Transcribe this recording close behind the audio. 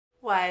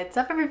What's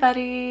up,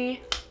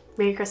 everybody?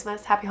 Merry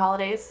Christmas, happy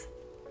holidays.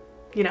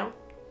 You know,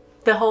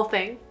 the whole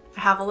thing.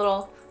 I have a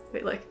little,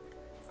 wait, look.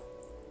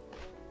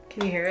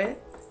 Can you hear it?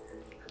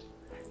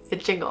 It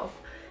jingles.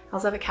 I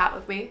also have a cat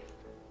with me.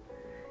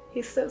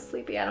 He's so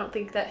sleepy. I don't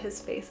think that his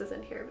face is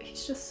in here, but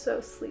he's just so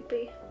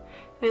sleepy.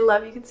 And I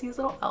love, you can see his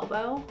little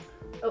elbow.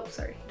 Oh,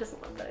 sorry, he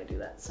doesn't love that I do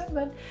that. So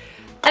good.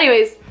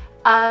 Anyways,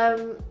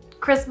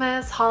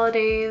 Christmas,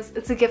 holidays,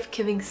 it's a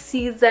gift-giving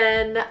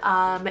season,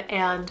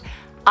 and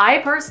I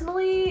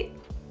personally,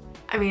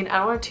 I mean, I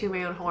don't want to toot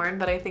my own horn,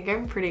 but I think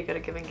I'm pretty good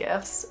at giving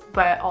gifts,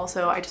 but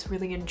also I just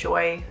really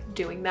enjoy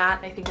doing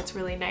that. I think it's a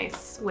really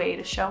nice way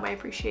to show my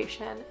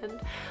appreciation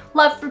and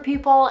love for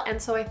people,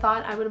 and so I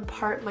thought I would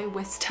impart my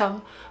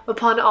wisdom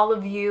upon all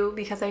of you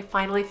because I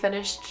finally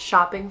finished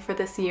shopping for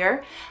this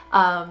year.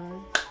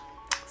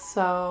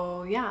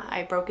 So yeah,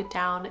 I broke it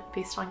down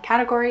based on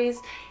categories,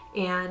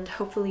 and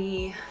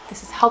hopefully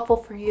this is helpful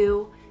for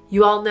you.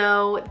 You all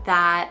know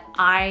that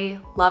I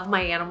love my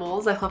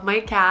animals. I love my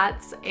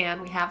cats, and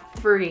we have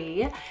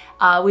 3.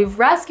 We've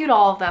rescued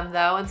all of them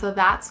though, and so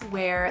that's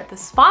where the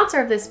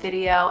sponsor of this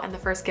video and the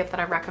first gift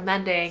that I'm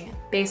recommending,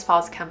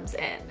 Basepaws, comes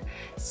in.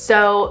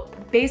 So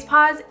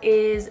Basepaws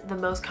is the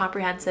most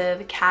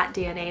comprehensive cat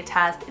DNA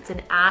test. It's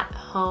an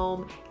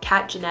at-home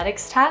cat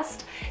genetics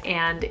test,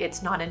 and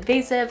it's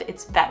non-invasive,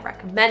 it's vet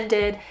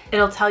recommended.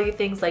 It'll tell you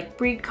things like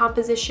breed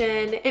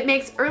composition. It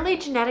makes early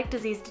genetic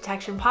disease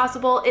detection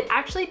possible. It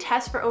actually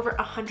tests for over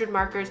 100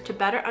 markers to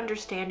better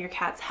understand your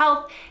cat's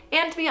health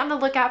and to be on the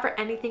lookout for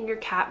anything your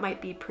cat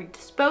might be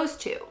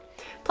predisposed to.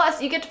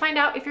 Plus, you get to find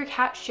out if your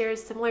cat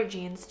shares similar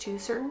genes to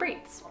certain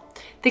breeds.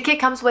 The kit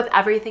comes with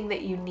everything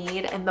that you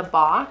need in the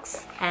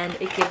box, and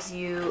it gives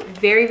you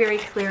very, very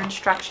clear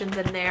instructions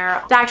in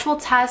there. The actual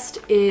test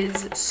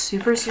is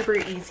super, super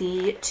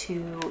easy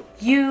to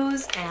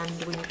use, and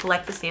when you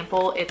collect the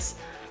sample, it's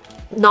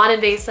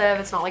non-invasive.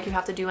 It's not like you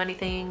have to do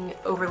anything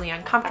overly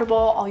uncomfortable.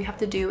 All you have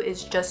to do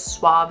is just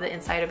swab the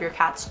inside of your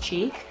cat's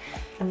cheek,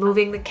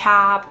 removing the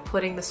cap,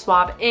 putting the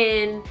swab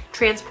in,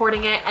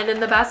 transporting it, and then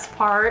the best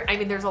part, I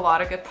mean, there's a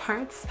lot of good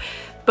parts,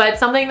 but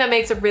something that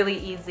makes it really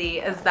easy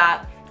is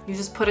that you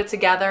just put it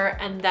together,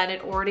 and then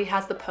it already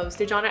has the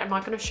postage on it. I'm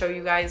not going to show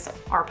you guys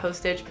our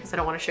postage because I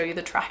don't want to show you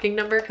the tracking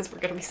number because we're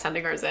going to be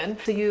sending ours in.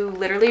 So you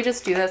literally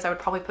just do this. I would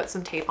probably put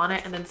some tape on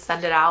it and then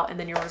send it out, and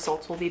then your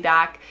results will be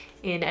back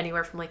in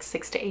anywhere from like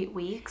 6 to 8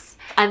 weeks.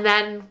 And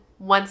then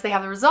once they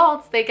have the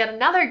results, they get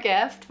another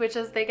gift, which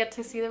is they get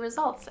to see the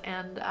results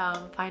and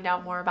find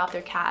out more about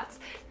their cats.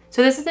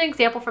 So this is an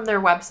example from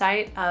their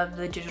website of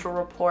the digital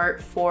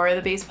report for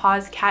the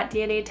Basepaws cat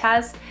DNA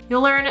test.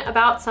 You'll learn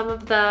about some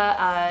of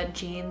the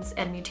genes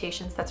and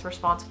mutations that's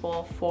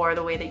responsible for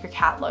the way that your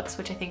cat looks,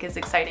 which I think is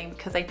exciting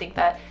because I think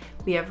that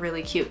we have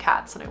really cute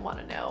cats and I want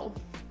to know,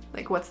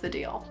 like, what's the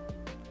deal?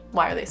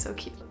 Why are they so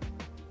cute?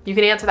 You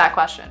can answer that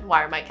question.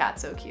 Why are my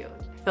cats so cute?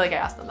 I feel like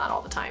I ask them that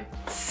all the time.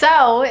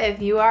 So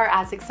if you are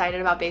as excited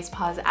about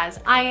Basepaws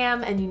as I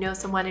am, and you know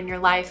someone in your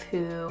life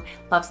who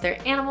loves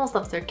their animals,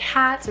 loves their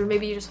cats, or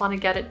maybe you just want to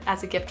get it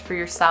as a gift for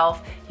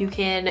yourself, you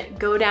can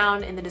go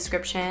down in the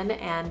description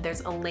and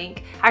there's a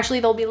link. Actually,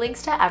 there'll be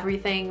links to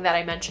everything that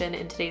I mentioned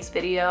in today's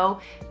video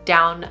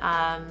down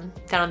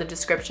in the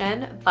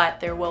description, but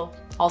there will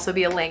also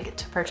be a link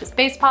to purchase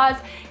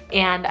Basepaws,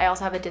 and I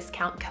also have a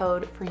discount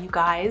code for you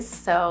guys.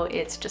 So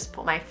it's just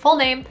my full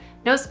name,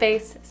 no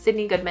space,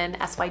 Sydnee Goodman,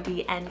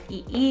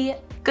 S-Y-D-N-E-E,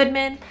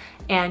 Goodman,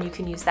 and you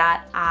can use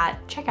that at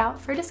checkout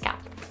for a discount.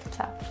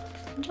 So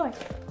enjoy.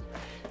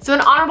 So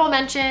an honorable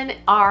mention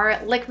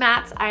are lick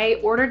mats.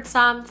 I ordered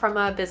some from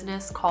a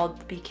business called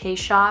the BK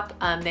Shop.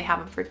 They have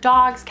them for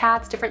dogs,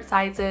 cats, different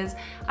sizes.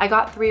 I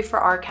got 3 for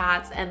our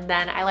cats, and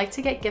then I like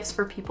to get gifts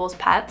for people's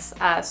pets.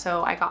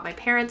 So I got my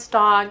parents'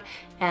 dog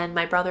and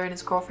my brother and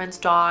his girlfriend's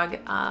dog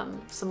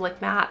some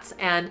lick mats.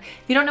 And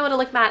if you don't know what a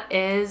lick mat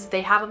is, they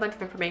have a bunch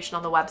of information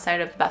on the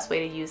website of the best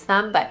way to use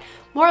them. But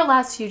more or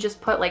less, you just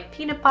put like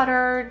peanut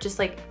butter, just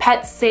like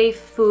pet safe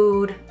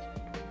food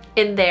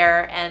in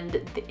there,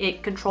 and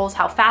it controls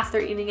how fast they're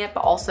eating it,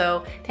 but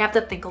also they have to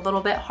think a little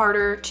bit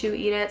harder to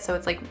eat it. So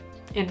it's like,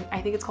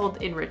 I think it's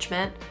called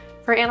enrichment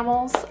for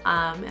animals,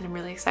 and I'm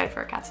really excited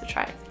for our cats to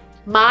try it.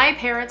 My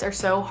parents are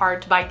so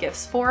hard to buy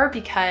gifts for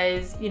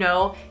because, you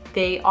know,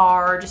 they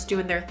are just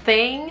doing their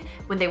thing.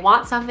 When they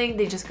want something,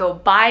 they just go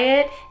buy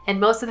it. And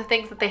most of the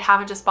things that they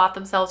haven't just bought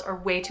themselves are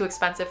way too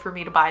expensive for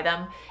me to buy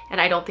them. And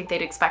I don't think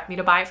they'd expect me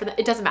to buy it for them.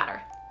 It doesn't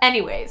matter.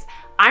 Anyways,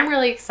 I'm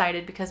really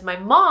excited because my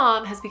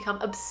mom has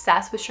become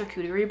obsessed with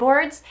charcuterie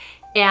boards,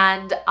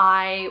 and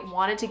I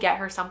wanted to get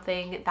her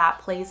something that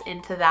plays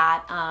into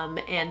that.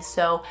 And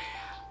so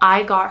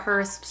I got her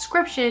a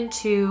subscription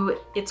to,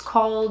 it's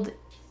called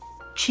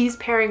Cheese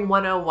Pairing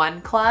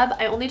 101 Club.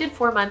 I only did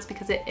 4 months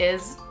because it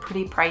is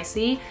pretty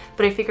pricey,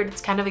 but I figured it's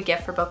kind of a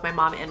gift for both my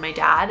mom and my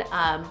dad.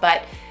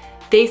 But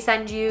they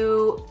send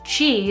you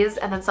cheese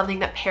and then something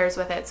that pairs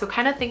with it. So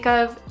kind of think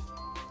of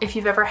if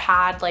you've ever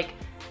had like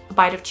a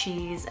bite of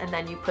cheese and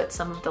then you put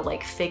some of the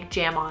like fig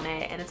jam on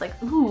it, and it's like,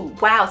 ooh,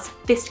 wow,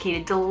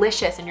 sophisticated,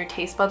 delicious, and your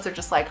taste buds are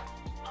just like,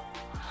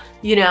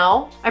 You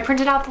know, I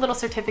printed out the little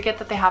certificate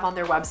that they have on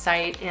their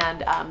website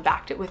and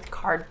backed it with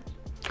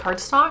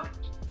cardstock,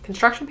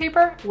 construction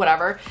paper,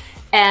 whatever.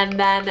 And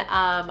then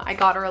I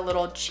got her a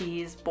little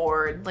cheese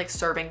board, like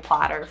serving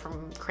platter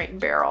from Crate &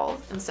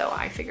 Barrel. And so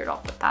I figured I'll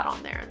put that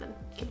on there and then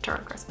give it to her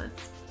on Christmas.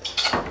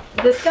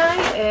 This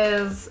guy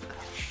is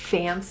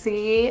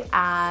fancy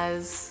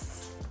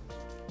as,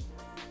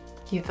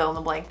 you fill in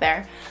the blank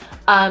there.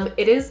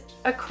 It is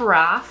a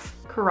carafe.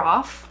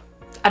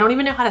 I don't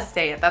even know how to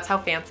say it. That's how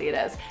fancy it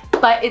is.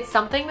 But it's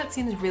something that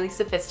seems really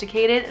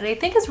sophisticated and I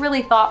think is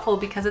really thoughtful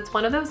because it's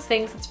one of those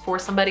things that's for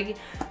somebody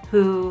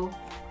who,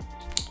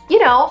 you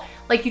know,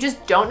 like you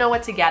just don't know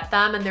what to get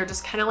them and they're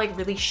just kind of like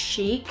really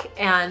chic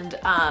and,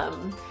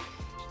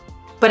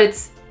 but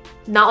it's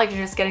not like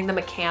you're just getting them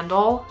a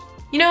candle.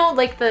 You know,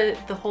 like the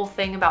whole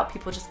thing about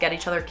people just get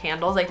each other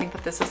candles. I think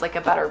that this is like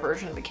a better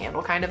version of the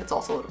candle kind of. It's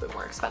also a little bit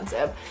more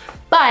expensive.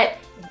 But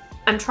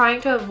I'm trying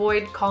to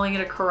avoid calling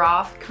it a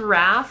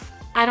carafe.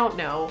 I don't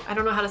know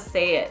how to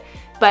say it.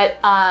 But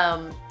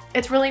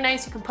it's really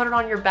nice. You can put it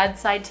on your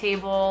bedside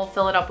table,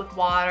 fill it up with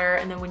water,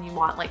 and then when you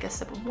want like a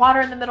sip of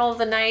water in the middle of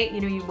the night, you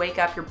know, you wake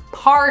up, you're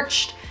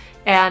parched,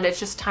 and it's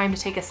just time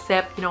to take a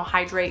sip, you know,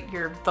 hydrate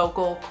your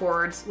vocal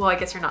cords. Well, I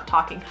guess you're not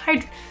talking.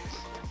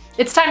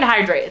 It's time to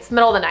hydrate. It's the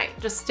middle of the night.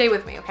 Just stay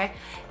with me, okay?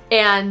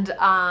 And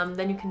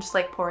then you can just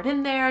like pour it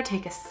in there,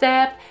 take a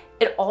sip.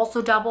 It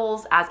also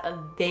doubles as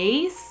a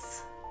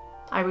vase.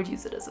 I would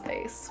use it as a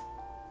vase.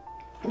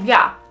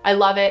 Yeah, I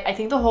love it. I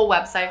think the whole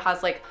website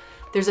has like,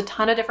 there's a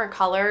ton of different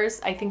colors.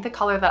 I think the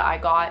color that I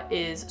got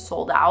is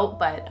sold out,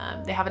 but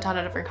they have a ton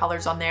of different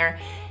colors on there.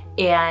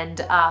 And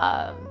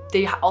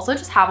they also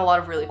just have a lot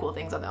of really cool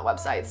things on that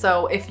website.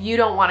 So if you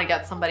don't want to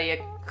get somebody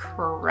a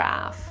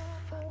carafe,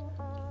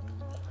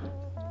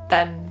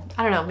 then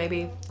I don't know,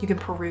 maybe you can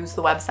peruse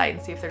the website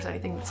and see if there's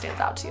anything that stands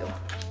out to you.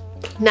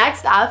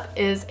 Next up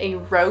is a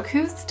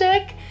Roku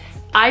stick.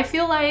 I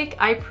feel like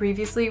I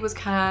previously was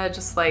kind of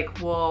just like,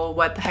 well,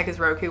 what the heck is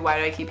Roku? Why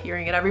do I keep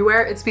hearing it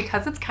everywhere? It's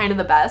because it's kind of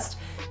the best.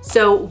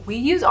 So we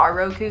use our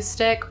Roku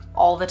stick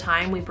all the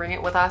time. We bring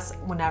it with us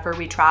whenever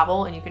we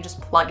travel and you can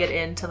just plug it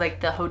into like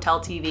the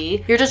hotel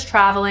TV. You're just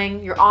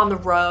traveling, you're on the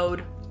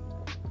road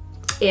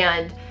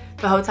and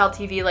the hotel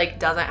TV like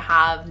doesn't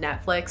have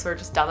Netflix or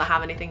just doesn't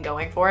have anything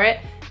going for it.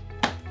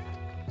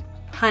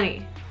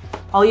 Honey,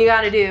 all you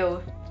gotta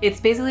do, it's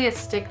basically a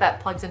stick that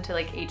plugs into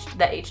like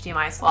the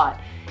HDMI slot.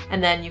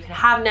 And then you can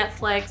have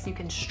Netflix, you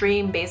can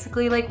stream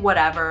basically like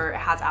whatever. It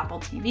has Apple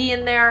TV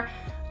in there,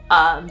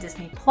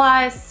 Disney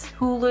Plus,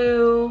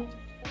 Hulu,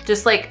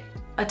 just like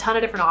a ton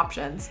of different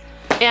options.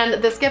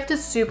 And this gift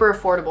is super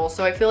affordable.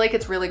 So I feel like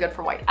it's really good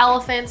for white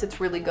elephants. It's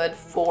really good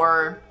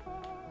for,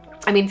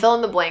 I mean, fill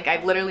in the blank.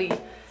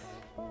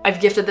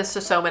 I've gifted this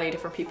to so many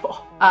different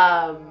people.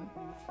 But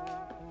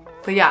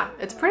yeah,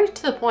 it's pretty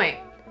to the point.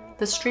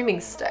 The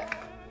streaming stick.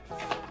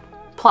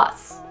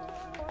 Plus.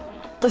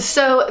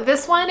 So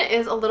this one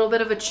is a little bit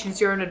of a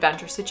choose your own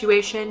adventure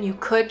situation. You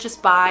could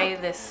just buy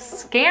this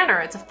scanner.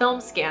 It's a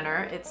film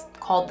scanner. It's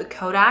called the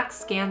Kodak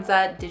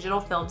Scanza Digital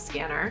Film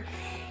Scanner.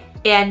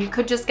 And you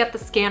could just get the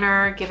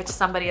scanner, give it to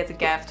somebody as a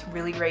gift,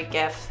 really great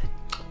gift.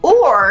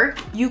 Or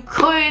you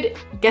could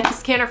get the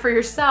scanner for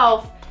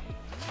yourself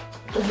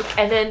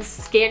and then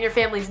scan your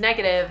family's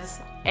negatives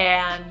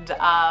and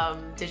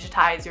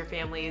digitize your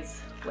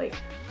family's like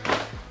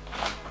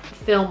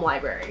film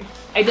library.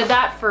 I did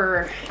that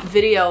for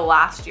video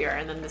last year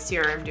and then this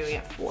year I'm doing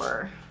it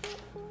for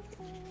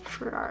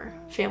our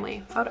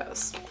family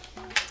photos.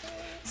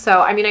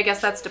 So, I mean, I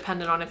guess that's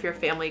dependent on if your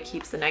family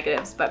keeps the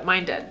negatives, but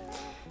mine did.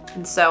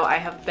 And so I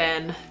have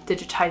been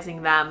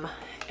digitizing them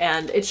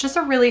and it's just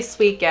a really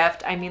sweet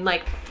gift. I mean,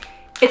 like,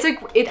 I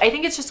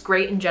think it's just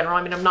great in general.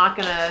 I mean, I'm not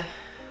gonna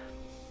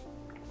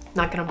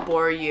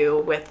bore you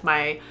with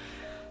my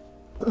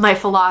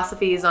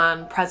philosophies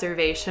on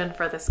preservation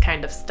for this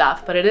kind of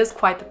stuff, but it is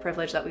quite the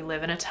privilege that we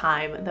live in a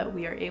time that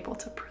we are able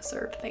to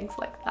preserve things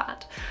like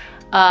that.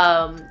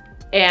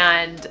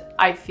 And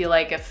I feel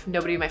like if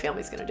nobody in my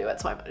family is gonna do it,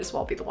 so I might as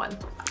well be the one.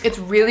 It's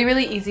really,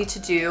 really easy to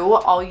do.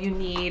 All you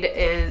need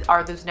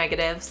are those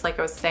negatives, like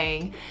I was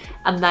saying,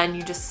 and then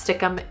you just stick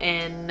them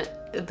in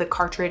the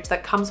cartridge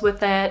that comes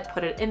with it,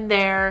 put it in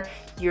there.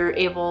 You're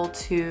able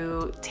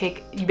to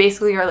you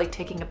basically are like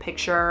taking a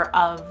picture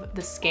of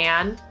the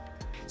scan.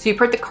 So you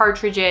put the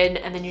cartridge in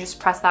and then you just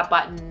press that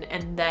button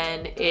and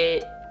then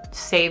it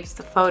saves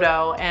the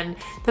photo. And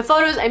the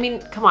photos, I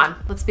mean, come on,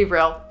 let's be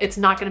real. It's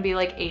not gonna be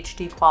like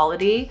HD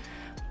quality,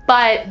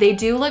 but they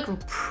do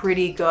look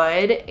pretty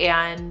good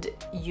and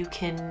you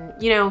can,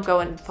 you know,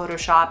 go in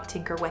Photoshop,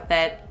 tinker with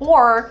it,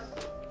 or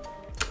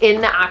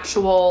in the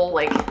actual,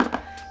 like,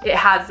 it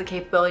has the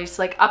capabilities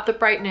to like up the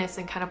brightness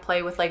and kind of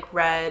play with like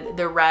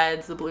the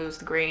reds, the blues,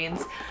 the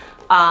greens,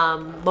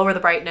 lower the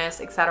brightness,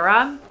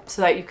 etc.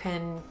 so that you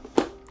can,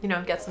 you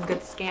know, get some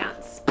good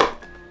scans.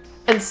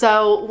 And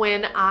so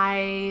when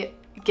I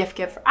gift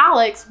for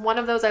Alex, one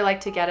of those I like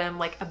to get him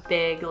like a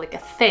big, like a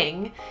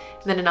thing,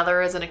 and then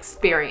another is an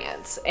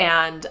experience.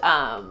 And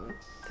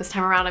this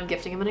time around I'm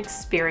gifting him an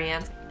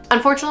experience.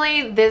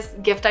 Unfortunately, this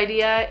gift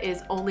idea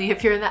is only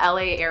if you're in the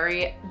LA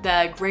area,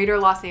 the greater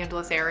Los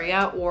Angeles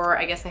area, or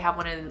I guess they have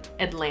one in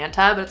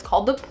Atlanta, but it's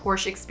called the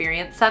Porsche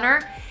Experience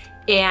Center.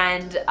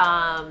 And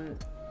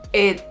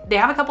they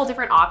have a couple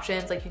different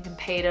options, like you can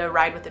pay to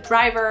ride with the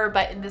driver,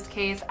 but in this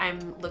case,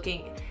 I'm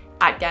looking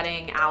at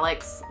getting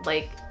Alex,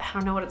 like, I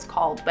don't know what it's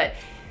called, but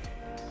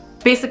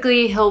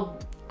basically he'll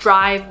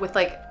drive with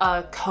like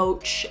a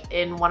coach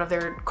in one of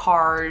their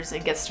cars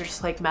and gets to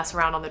just like mess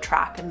around on the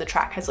track, and the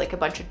track has like a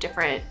bunch of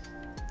different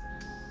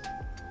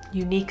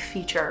unique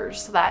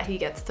features that he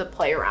gets to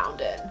play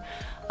around in.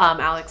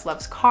 Alex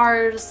loves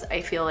cars. I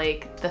feel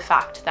like the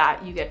fact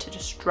that you get to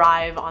just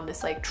drive on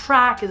this like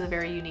track is a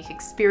very unique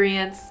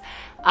experience.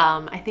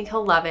 I think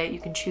he'll love it. You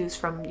can choose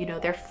from, you know,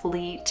 their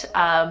fleet.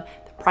 The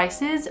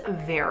prices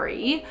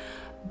vary,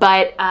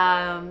 but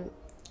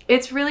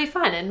it's really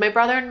fun. And my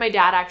brother and my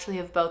dad actually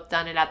have both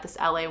done it at this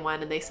LA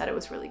one, and they said it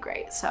was really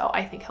great. So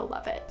I think he'll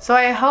love it. So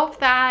I hope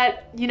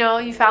that, you know,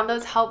 you found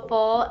those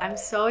helpful. I'm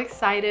so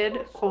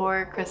excited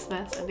for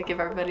Christmas and to give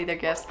everybody their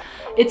gifts.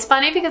 It's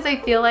funny because I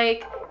feel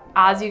like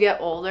as you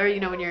get older, you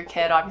know, when you're a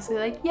kid, obviously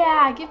like,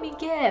 yeah, give me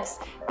gifts.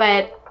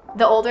 But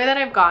the older that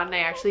I've gotten, I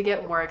actually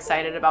get more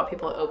excited about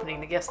people opening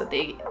the gifts that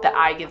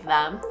I give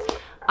them.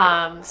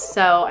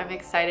 So I'm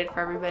excited for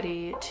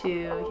everybody to,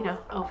 you know,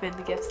 open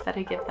the gifts that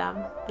I give them,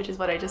 which is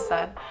what I just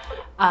said.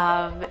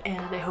 And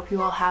I hope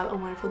you all have a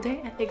wonderful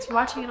day, and thanks for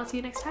watching, and I'll see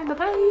you next time.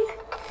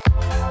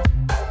 Bye-bye.